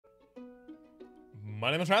My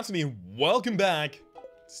name is Rhapsody and welcome back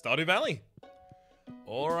to Stardew Valley.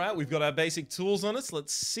 Alright, we've got our basic tools on us.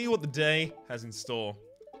 Let's see what the day has in store.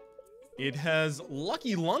 It has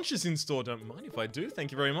lucky lunches in store, don't mind if I do,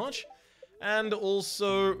 thank you very much. And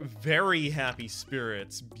also very happy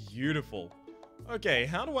spirits, beautiful. Okay,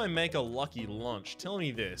 how do I make a lucky lunch? Tell me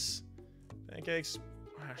this. Pancakes,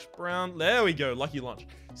 hash brown, there we go, lucky lunch.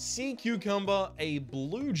 Sea cucumber, a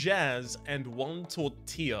blue jazz, and 1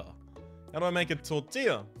 tortilla. How do I make a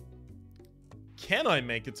tortilla? Can I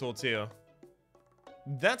make a tortilla?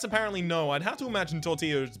 That's apparently no. I'd have to imagine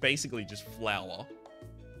tortilla is basically just flour.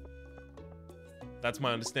 That's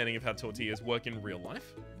my understanding of how tortillas work in real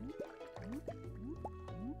life.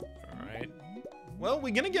 Alright. Well,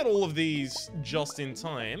 we're gonna get all of these just in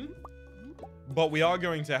time. But we are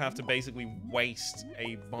going to have to basically waste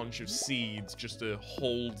a bunch of seeds just to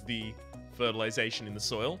hold the fertilization in the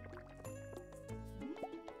soil.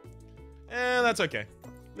 And that's okay.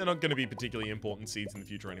 They're not going to be particularly important seeds in the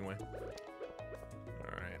future anyway.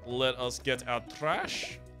 Alright, let us get our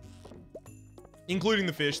trash. Including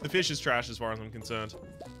the fish. The fish is trash as far as I'm concerned.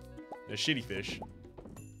 They're shitty fish.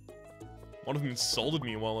 One of them insulted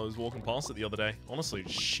me while I was walking past it the other day. Honestly,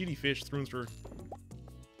 shitty fish through and through.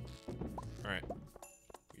 Alright.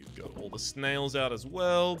 We've got all the snails out as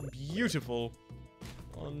well. Beautiful.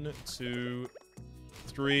 1, 2,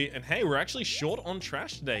 3. And hey, we're actually short on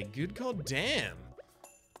trash today. Good goddamn.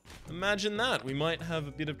 Imagine that. We might have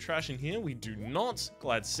a bit of trash in here. We do not.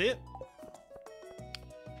 Glad to see it.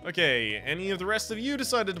 Okay, any of the rest of you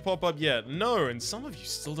decided to pop up yet? No, and some of you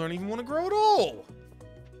still don't even want to grow at all.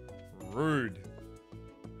 Rude.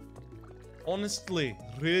 Honestly,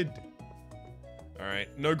 rude. Alright,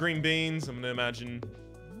 no green beans. I'm gonna imagine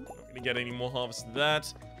not gonna get any more harvest of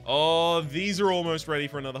that. Oh, these are almost ready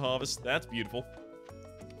for another harvest. That's beautiful.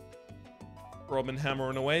 Robin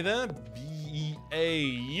hammering away there.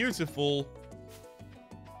 Beautiful.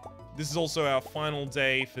 This is also our final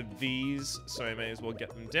day for these, so I may as well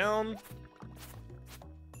get them down.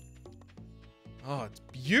 Oh, it's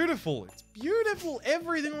beautiful. It's beautiful.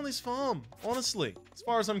 Everything on this farm, honestly, as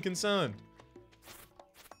far as I'm concerned.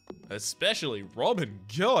 Especially Robin.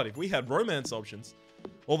 God, if we had romance options.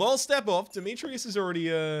 Although I'll step off. Demetrius is already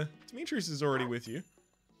with you.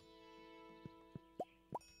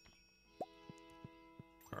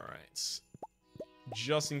 Alright.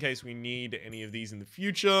 Just in case we need any of these in the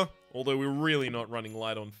future. Although we're really not running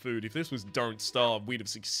light on food. If this was Don't Starve, we'd have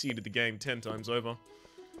succeeded the game 10 times over.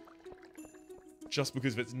 Just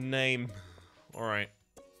because of its name. Alright.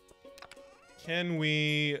 Can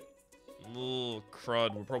we... Oh,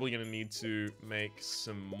 crud. We're probably going to need to make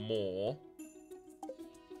some more.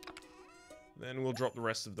 Then we'll drop the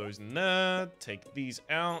rest of those in there. Take these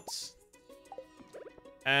out.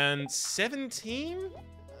 And 17?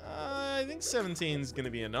 I think 17 is going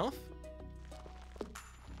to be enough.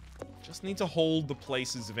 Just need to hold the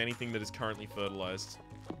places of anything that is currently fertilized.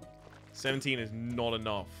 17 is not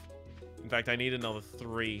enough. In fact, I need another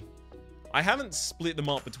 3. I haven't split them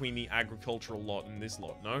up between the agricultural lot and this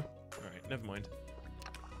lot, no? Alright, never mind.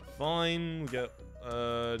 Fine, we get...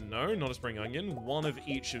 no, not a spring onion. 1 of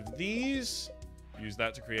each of these. Use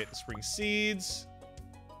that to create the spring seeds.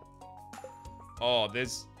 Oh,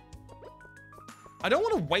 there's... I don't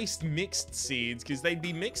want to waste mixed seeds, because they'd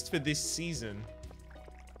be mixed for this season.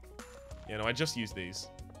 Yeah, no, I just use these.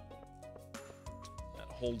 That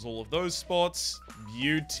holds all of those spots.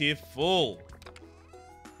 Beautiful.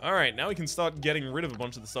 Alright, now we can start getting rid of a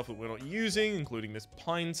bunch of the stuff that we're not using, including this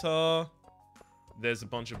pine tar. There's a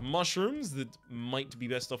bunch of mushrooms that might be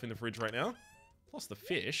best off in the fridge right now. Plus the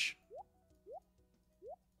fish.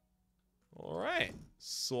 Alright,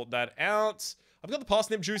 sort that out. I've got the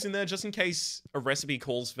parsnip juice in there just in case a recipe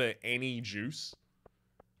calls for any juice.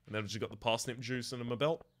 And then I've just got the parsnip juice under my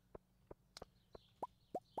belt.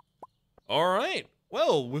 Alright,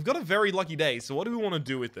 well, we've got a very lucky day, so what do we want to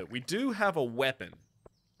do with it? We do have a weapon.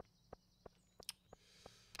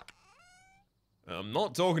 I'm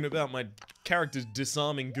not talking about my character's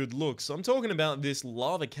disarming good looks. I'm talking about this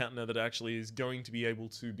lava catna that actually is going to be able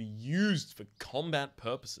to be used for combat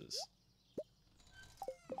purposes.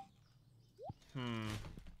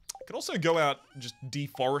 Could also go out just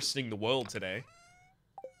deforesting the world today.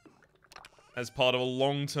 As part of a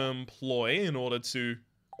long-term ploy in order to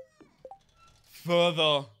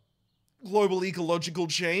further global ecological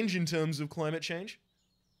change in terms of climate change.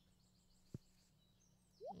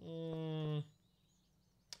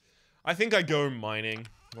 I think I go mining,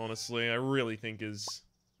 honestly. I really think it's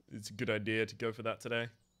a good idea to go for that today.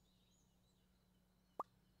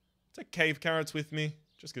 Take cave carrots with me,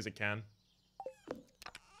 just because it can.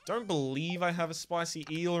 Don't believe I have a spicy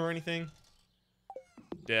eel or anything.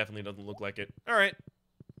 Definitely doesn't look like it. Alright.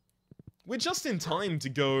 We're just in time to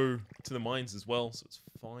go to the mines as well, so it's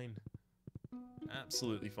fine.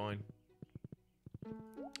 Absolutely fine.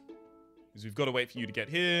 Because we've got to wait for you to get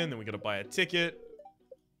here, and then we've got to buy a ticket.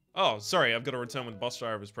 Oh, sorry, I've got to return when the bus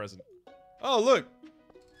driver is present. Oh, look!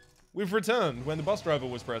 We've returned when the bus driver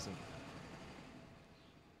was present.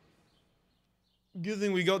 Good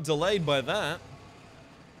thing we got delayed by that.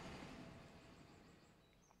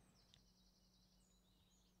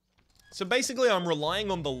 So basically, I'm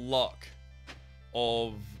relying on the luck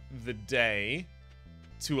of the day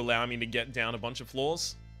to allow me to get down a bunch of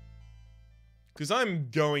floors. Because I'm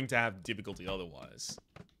going to have difficulty otherwise.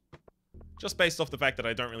 Just based off the fact that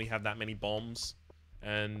I don't really have that many bombs.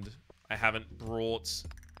 And I haven't brought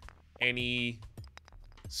any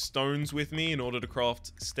stones with me in order to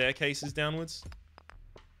craft staircases downwards.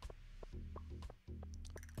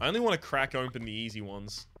 I only want to crack open the easy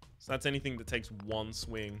ones. So that's anything that takes one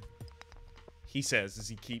swing. He says as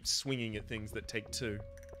he keeps swinging at things that take two.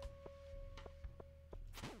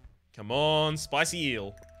 Come on, spicy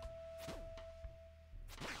eel.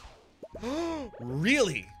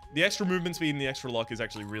 Really? The extra movement speed and the extra luck is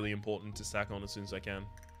actually really important to stack on as soon as I can.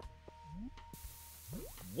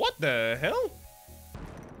 What the hell?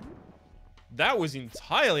 That was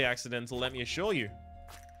entirely accidental, let me assure you.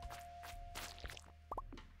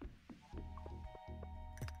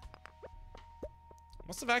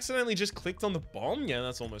 Must have accidentally just clicked on the bomb? Yeah,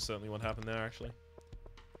 that's almost certainly what happened there, actually.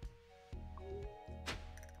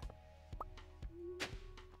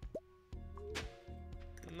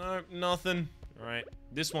 Nope, nothing. Alright,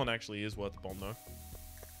 this one actually is worth the bomb, though.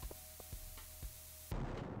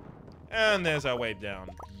 And there's our way down.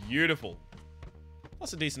 Beautiful.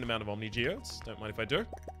 Plus a decent amount of Omni Geodes. Don't mind if I do.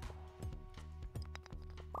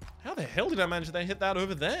 How the hell did I manage to hit that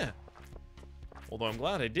over there? Although I'm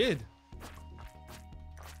glad I did.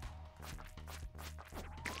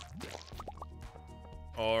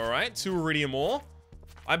 Alright, 2 Iridium ore.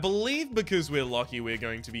 I believe because we're lucky, we're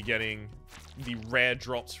going to be getting the rare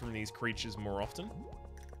drops from these creatures more often.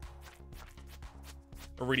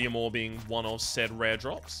 Iridium ore being one of said rare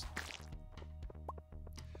drops.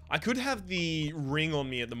 I could have the ring on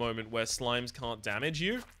me at the moment where slimes can't damage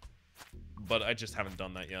you, but I just haven't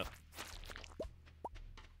done that yet.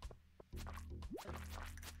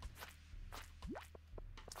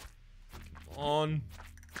 Come on.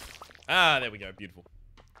 Ah, there we go. Beautiful.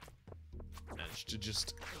 Managed to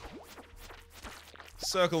just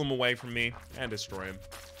circle him away from me and destroy him.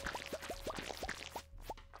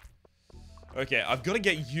 Okay, I've got to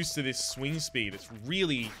get used to this swing speed. It's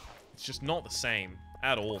just not the same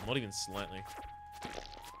at all. Not even slightly.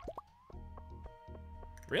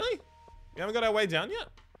 Really? We haven't got our way down yet?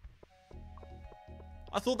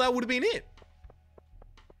 I thought that would have been it.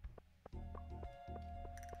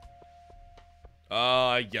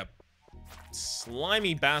 Yep.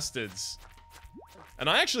 Slimy bastards. And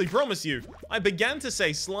I actually promise you, I began to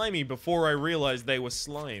say slimy before I realized they were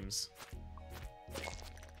slimes.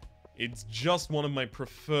 It's just one of my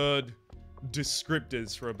preferred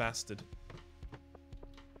descriptors for a bastard.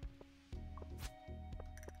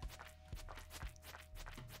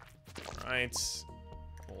 Alright.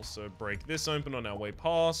 Also break this open on our way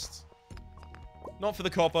past. Not for the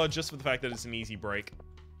copper, just for the fact that it's an easy break.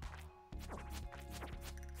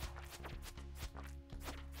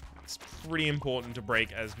 It's pretty important to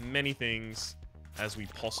break as many things as we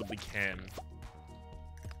possibly can.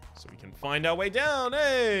 So we can find our way down,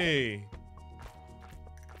 hey!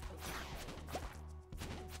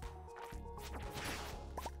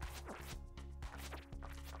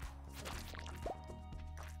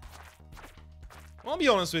 I'll be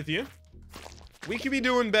honest with you. We could be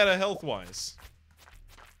doing better health-wise.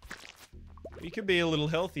 We could be a little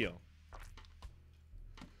healthier.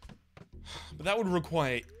 But that would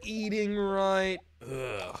require eating right.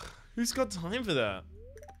 Ugh. Who's got time for that?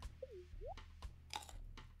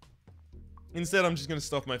 Instead, I'm just going to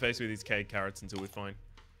stuff my face with these cake carrots until we're fine.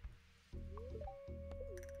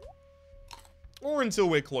 Or until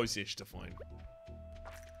we're close-ish to fine.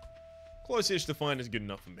 Close-ish to fine is good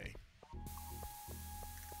enough for me.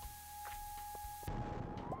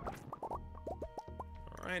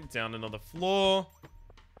 Alright, down another floor.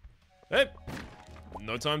 Hey!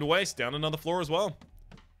 No time to waste. Down another floor as well.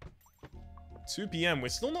 2 PM. We're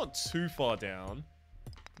still not too far down.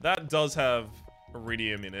 That does have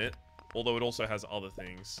iridium in it. Although it also has other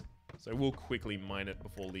things. So we'll quickly mine it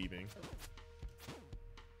before leaving.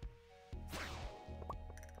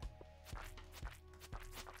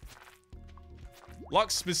 Luck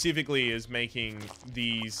specifically is making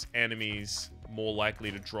these enemies more likely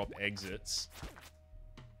to drop exits.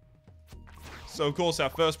 So, of course, our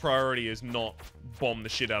first priority is not bomb the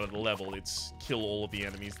shit out of the level. It's kill all of the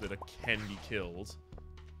enemies that can be killed.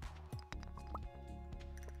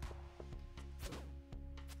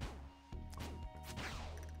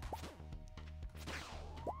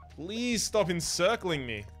 Please stop encircling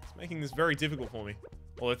me. It's making this very difficult for me.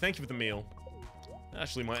 Although, thank you for the meal.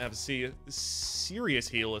 Actually might have a serious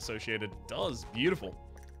heal associated. It does. Beautiful.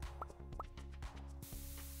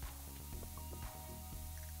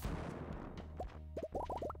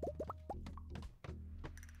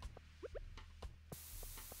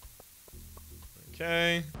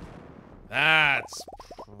 Okay. That's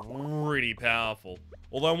pretty powerful.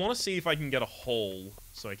 Although I want to see if I can get a hole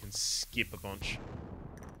so I can skip a bunch.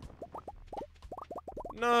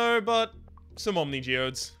 No, but some Omni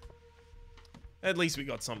Geodes. At least we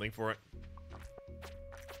got something for it.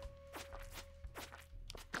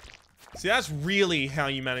 See, that's really how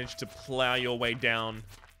you manage to plow your way down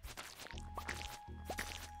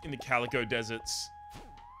in the Calico Deserts.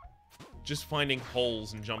 Just finding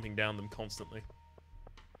holes and jumping down them constantly.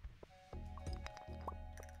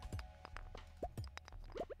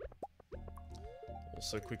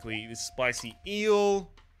 Also quickly, this spicy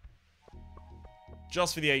eel.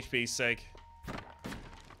 Just for the HP's sake.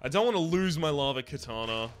 I don't want to lose my lava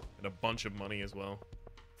katana and a bunch of money as well.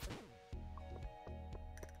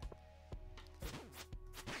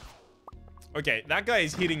 Okay, that guy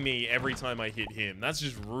is hitting me every time I hit him. That's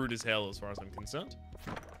just rude as hell as far as I'm concerned.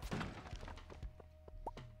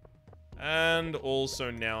 And also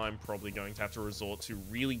now I'm probably going to have to resort to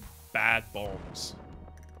really bad bombs.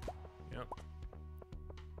 Yep.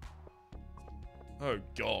 Oh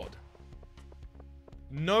god.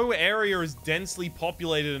 No area is densely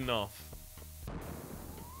populated enough.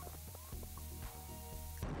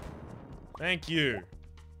 Thank you.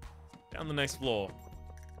 Down the next floor.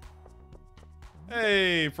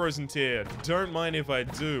 Hey, Frozen Tear. Don't mind if I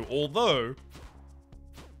do. Although,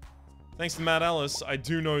 thanks to Matt Ellis, I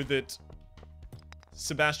do know that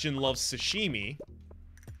Sebastian loves sashimi.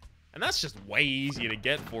 And that's just way easier to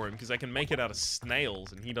get for him because I can make it out of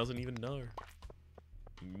snails and he doesn't even know.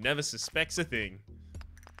 He never suspects a thing.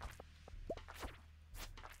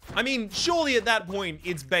 I mean, surely at that point,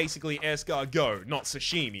 it's basically escargot, not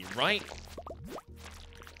sashimi, right?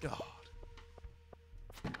 God.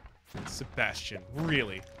 Sebastian,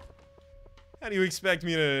 really? How do you expect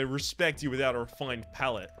me to respect you without a refined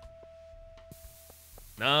palate?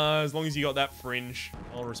 Nah, as long as you got that fringe,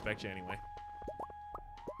 I'll respect you anyway.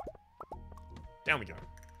 Down we go.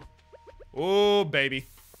 Oh, baby.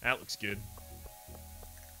 That looks good.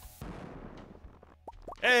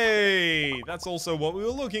 Hey, that's also what we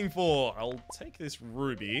were looking for. I'll take this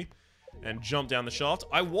ruby and jump down the shaft.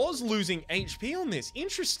 I was losing HP on this.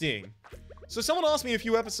 Interesting. So someone asked me a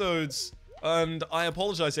few episodes, and I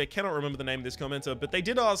apologize, I cannot remember the name of this commenter, but they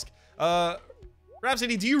did ask,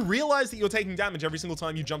 Rhapsody, do you realize that you're taking damage every single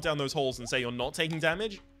time you jump down those holes and say you're not taking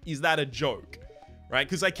damage? Is that a joke? Right?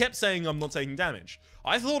 Because I kept saying I'm not taking damage.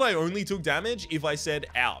 I thought I only took damage if I said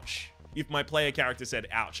ouch. If my player character said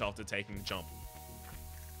ouch after taking the jump.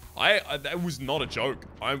 That was not a joke.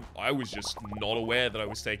 I was just not aware that I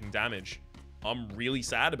was taking damage. I'm really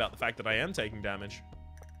sad about the fact that I am taking damage.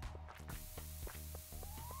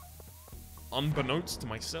 Unbeknownst to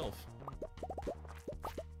myself.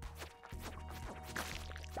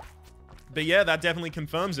 But yeah, that definitely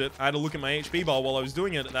confirms it. I had to look at my HP bar while I was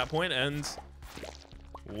doing it at that point, and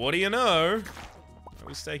what do you know? I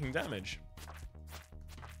was taking damage.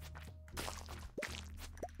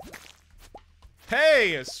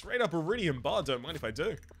 Hey, a straight up Iridium bar. Don't mind if I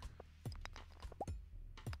do.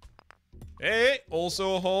 Hey,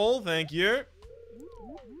 also a hole. Thank you.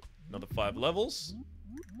 Another 5 levels.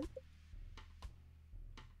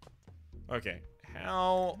 Okay.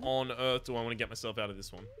 How on earth do I want to get myself out of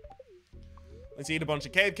this one? Let's eat a bunch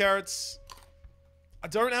of cave carrots. I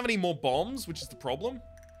don't have any more bombs, which is the problem.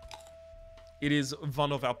 It is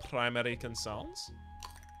one of our primary concerns.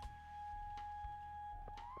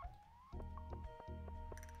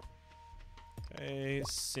 Okay,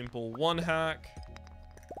 simple one hack.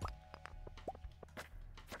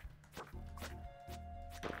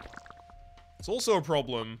 It's also a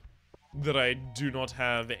problem that I do not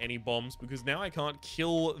have any bombs because now I can't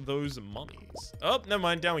kill those mummies. Oh, never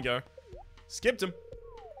mind. Down we go. Skipped him.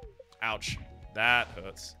 Ouch. That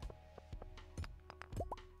hurts.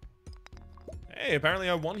 Hey, apparently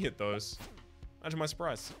I one-hit those. Imagine my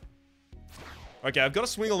surprise. Okay, I've got to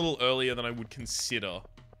swing a little earlier than I would consider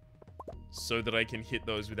so that I can hit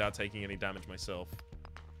those without taking any damage myself.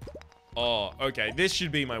 Oh, okay. This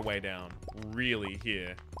should be my way down. Really,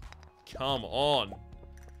 here. Come on.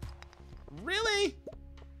 Really?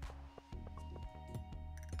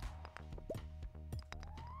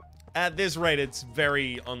 At this rate, it's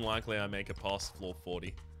very unlikely I make it past floor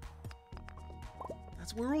 40.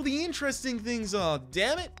 That's where all the interesting things are,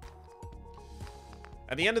 damn it!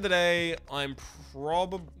 At the end of the day, I'm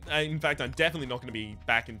probably... In fact, I'm definitely not going to be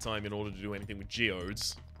back in time in order to do anything with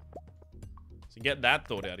geodes. So get that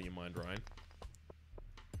thought out of your mind, Ryan.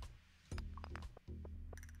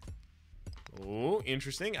 Oh,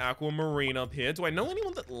 interesting. Aquamarine up here. Do I know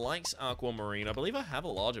anyone that likes aquamarine? I believe I have a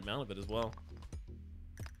large amount of it as well.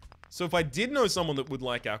 So if I did know someone that would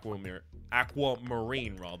like aquamarine,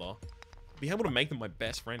 rather, I'd be able to make them my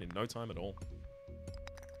best friend in no time at all.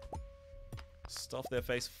 Stuff their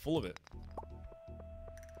face full of it.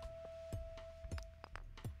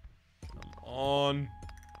 Come on.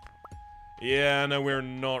 Yeah, no, we're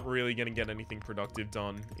not really going to get anything productive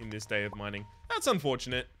done in this day of mining. That's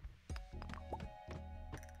unfortunate.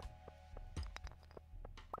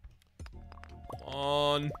 Come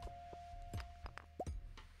on.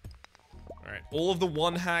 Alright, all of the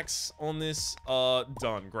one hacks on this are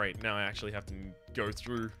done. Great, now I actually have to go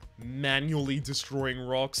through manually destroying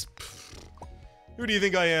rocks. Who do you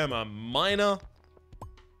think I am? A miner?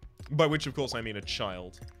 By which, of course, I mean a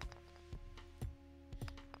child.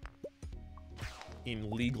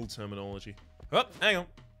 In legal terminology. Oh, hang on.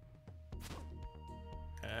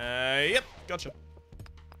 Yep, gotcha.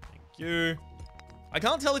 Thank you. I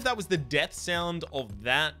can't tell if that was the death sound of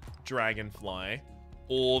that dragonfly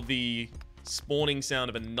or the spawning sound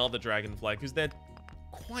of another dragonfly, because they're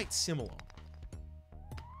quite similar.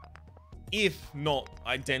 If not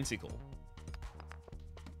identical.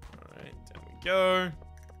 Alright, down we go.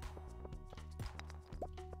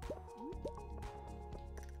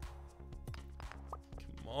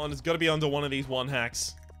 Come on, it's got to be under one of these one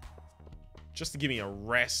hacks. Just to give me a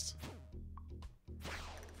rest.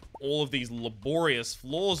 All of these laborious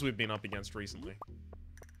floors we've been up against recently.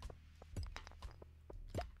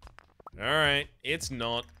 Alright, it's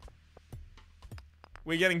not.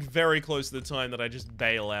 We're getting very close to the time that I just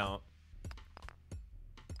bail out.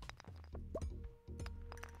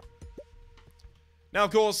 Now,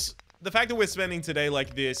 of course, the fact that we're spending today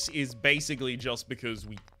like this is basically just because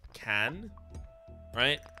we can,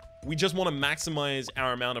 right? We just want to maximize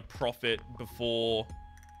our amount of profit before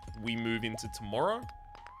we move into tomorrow.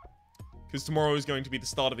 Because tomorrow is going to be the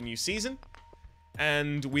start of a new season.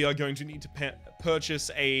 And we are going to need to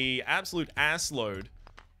purchase a absolute assload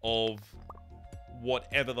of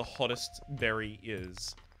whatever the hottest berry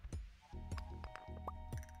is.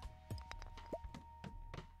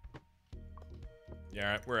 Yeah,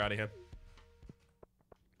 alright, we're out of here.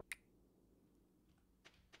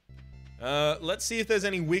 Let's see if there's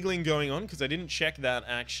any wiggling going on, because I didn't check that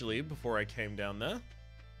actually before I came down there.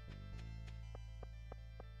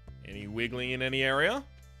 Any wiggling in any area?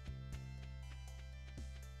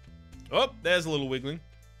 Oh, there's a little wiggling.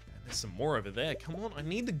 And there's some more over there. Come on, I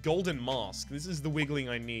need the golden mask. This is the wiggling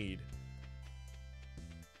I need.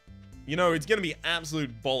 You know, it's gonna be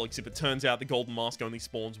absolute bollocks if it turns out the golden mask only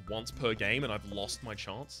spawns once per game and I've lost my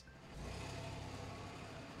chance.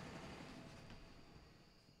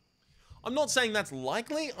 I'm not saying that's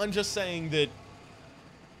likely, I'm just saying that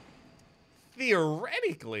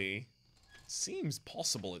theoretically seems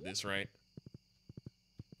possible at this rate.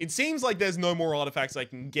 It seems like there's no more artifacts I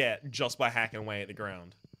can get just by hacking away at the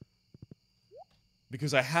ground.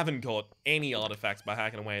 Because I haven't got any artifacts by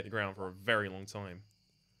hacking away at the ground for a very long time.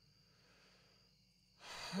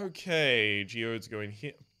 Okay, geodes go in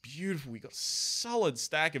here. Beautiful, we got a solid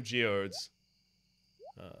stack of geodes.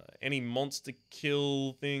 Any monster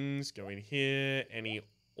kill things go in here. Any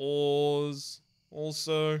ores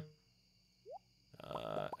also.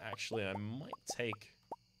 Actually, I might take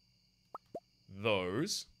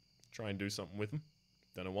those. Try and do something with them.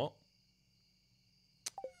 Don't know what.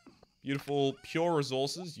 Beautiful, pure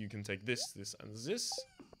resources. You can take this, this, and this.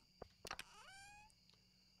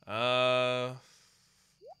 I'll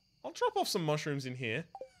drop off some mushrooms in here.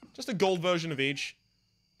 Just a gold version of each.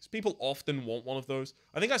 Because people often want one of those.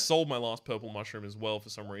 I think I sold my last purple mushroom as well for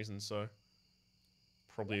some reason, so...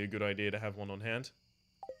 probably a good idea to have one on hand.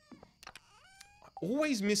 I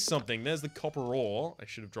always miss something. There's the copper ore. I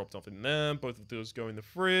should have dropped off in there. Both of those go in the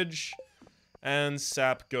fridge. And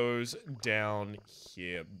sap goes down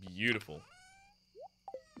here. Beautiful.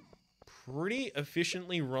 Pretty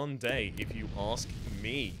efficiently run day, if you ask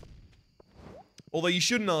me. Although you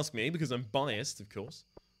shouldn't ask me, because I'm biased, of course.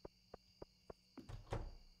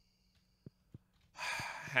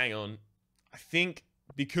 Hang on. I think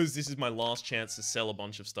because this is my last chance to sell a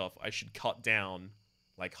bunch of stuff, I should cut down,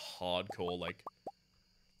 like, hardcore. Like,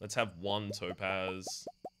 let's have one topaz,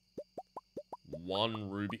 one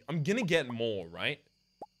ruby. I'm gonna get more, right?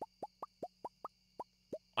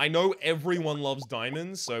 I know everyone loves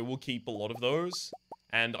diamonds, so we'll keep a lot of those.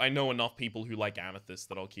 And I know enough people who like amethyst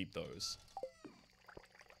that I'll keep those.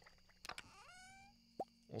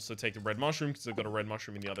 Also take the red mushroom, because I've got a red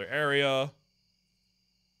mushroom in the other area. I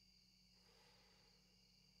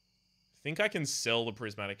think I can sell the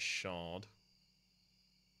prismatic shard.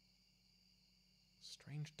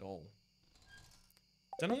 Strange doll.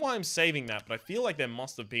 Don't know why I'm saving that, but I feel like there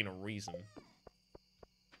must have been a reason.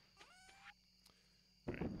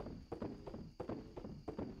 Alright.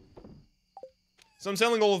 So I'm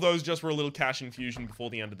selling all of those just for a little cash infusion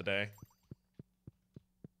before the end of the day.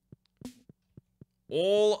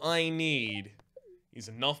 All I need is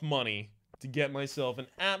enough money to get myself an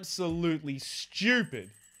absolutely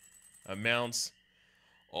stupid amount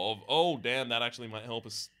of... Oh, damn, that actually might help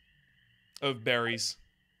us. Of berries.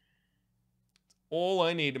 All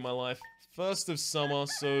I need in my life. First of summer,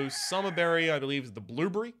 so summerberry, I believe, is the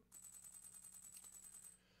blueberry.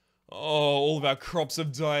 Oh, all of our crops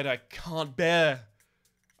have died. I can't bear.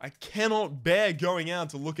 I cannot bear going out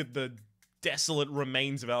to look at the desolate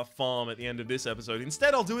remains of our farm at the end of this episode.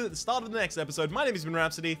 Instead, I'll do it at the start of the next episode. My name has been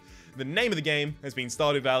Rhapsody. The name of the game has been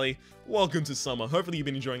Stardew Valley. Welcome to summer. Hopefully you've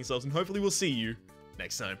been enjoying yourselves, and hopefully we'll see you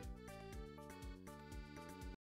next time.